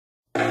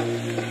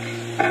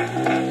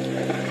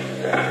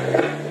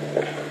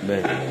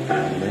Baby,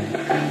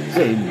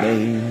 say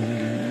baby,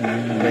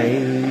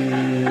 baby,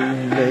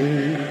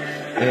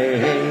 hey,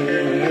 hey,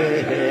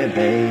 yeah,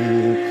 baby,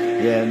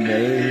 yeah,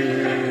 baby,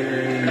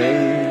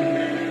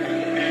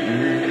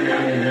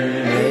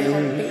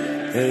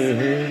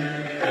 hey.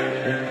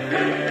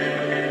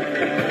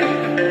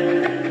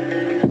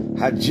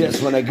 I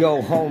just wanna go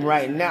home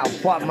right now,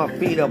 pop my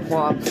feet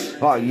upon,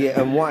 oh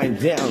yeah, and wind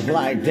down,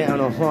 lie down,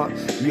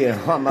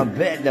 yeah, on my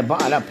bed, the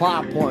bottom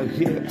pop on,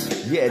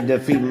 yeah,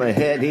 defeat my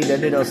head, eat a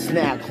little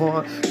snack,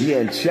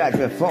 yeah, charge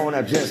my phone,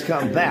 I've just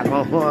come back,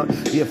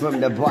 yeah,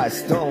 from the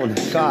Boston,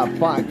 car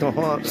parked,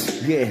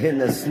 yeah, in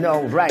the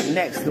snow, right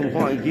next to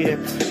one, yeah,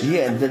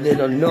 the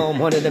little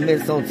gnome under the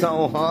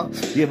mistletoe,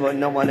 yeah, but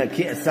no one to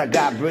kiss, I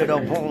got brittle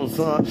bones,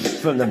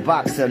 from the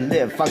box of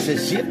lip, fox and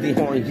shifty,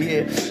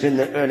 yeah, in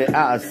the early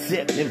hours,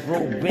 sipping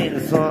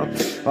Rubens,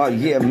 oh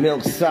yeah,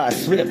 milk sauce,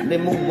 swiftly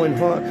moving,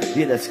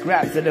 yeah, the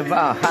scraps of the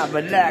vial, hot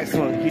relax,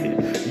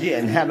 yeah,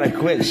 and have a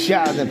quick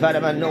shower and part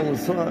of my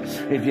nose,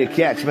 if you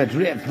catch my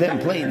drift, then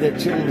play the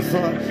tunes,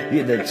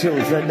 yeah, the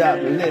tunes that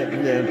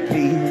uplift,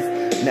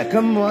 please, now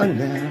come on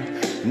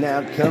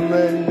now come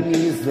and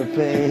ease the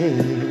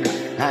pain,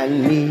 I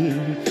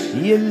need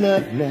your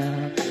love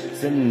now,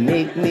 to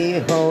make me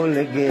whole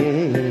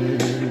again,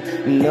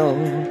 no,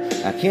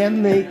 I can't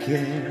make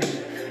it,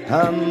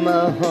 I'm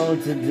a whole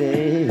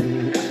today,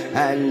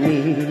 I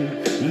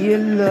need your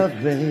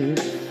love, babe,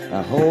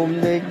 I hope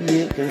that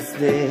you can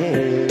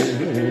stay.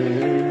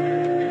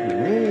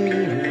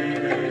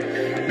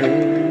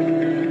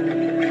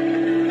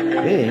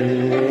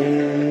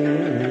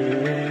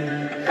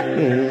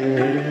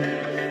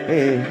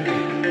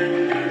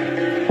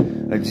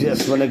 I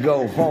just wanna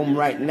go home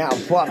right now,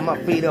 pop my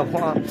feet up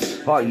on,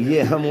 oh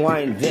yeah, I'm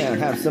winding down,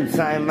 have some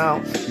time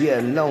out,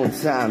 yeah, alone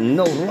time,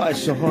 no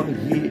rush, yeah,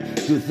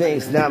 do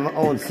things now my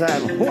own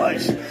time,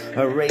 hush,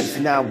 a race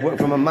now, work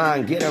from my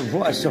mind, get a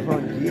rush,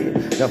 yeah,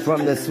 now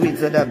from the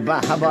sweets of the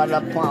bar, how about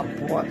a pop,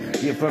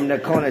 yeah, from the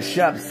corner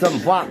shop, some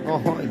pop,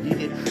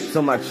 yeah,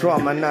 so my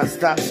trauma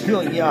non-stop,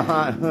 still your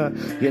heart,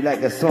 you're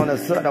like a sauna,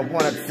 so I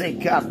wanna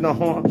take off, no,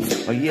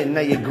 oh yeah,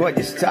 now you're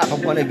gorgeous top, I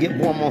wanna get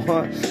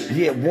warmer,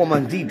 yeah, warm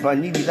and deep, I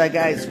need you like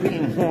ice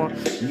cream,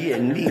 yeah,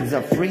 needs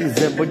a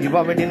freezer, but you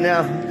already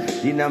know,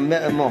 you know,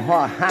 melting my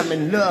heart, I'm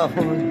in love,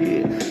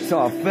 yeah,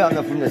 so I felt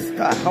it from the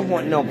start, I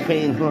want no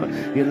pain,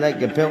 you like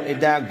your belt it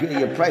down, good,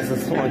 your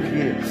prices,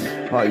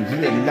 yeah, oh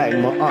yeah, like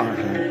my art,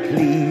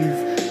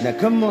 please, now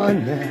come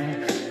on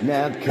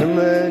now come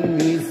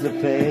on, ease the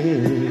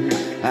pain,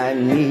 I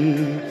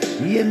need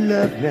your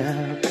love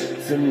now,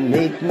 to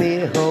make me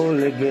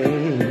whole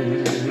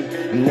again,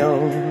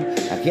 no,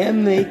 I can't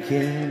make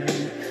it,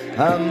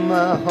 I'm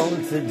a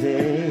home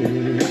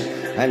today,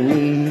 I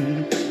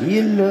need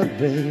your love,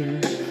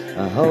 babe,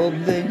 I hope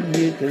that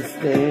you can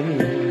stay,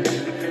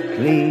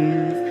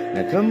 please,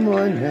 now come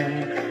on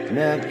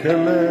now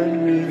come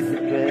on, ease the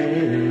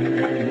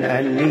pain,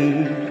 I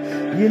need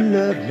your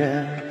love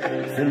now,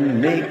 to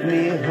make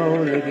me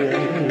whole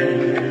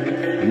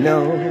again,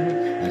 no,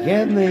 I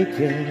can't make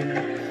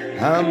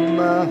it, I'm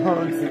a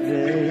home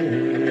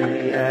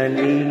today, I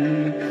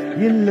need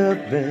your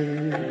love,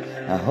 babe,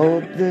 I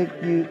hope that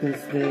you can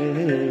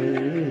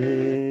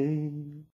stay.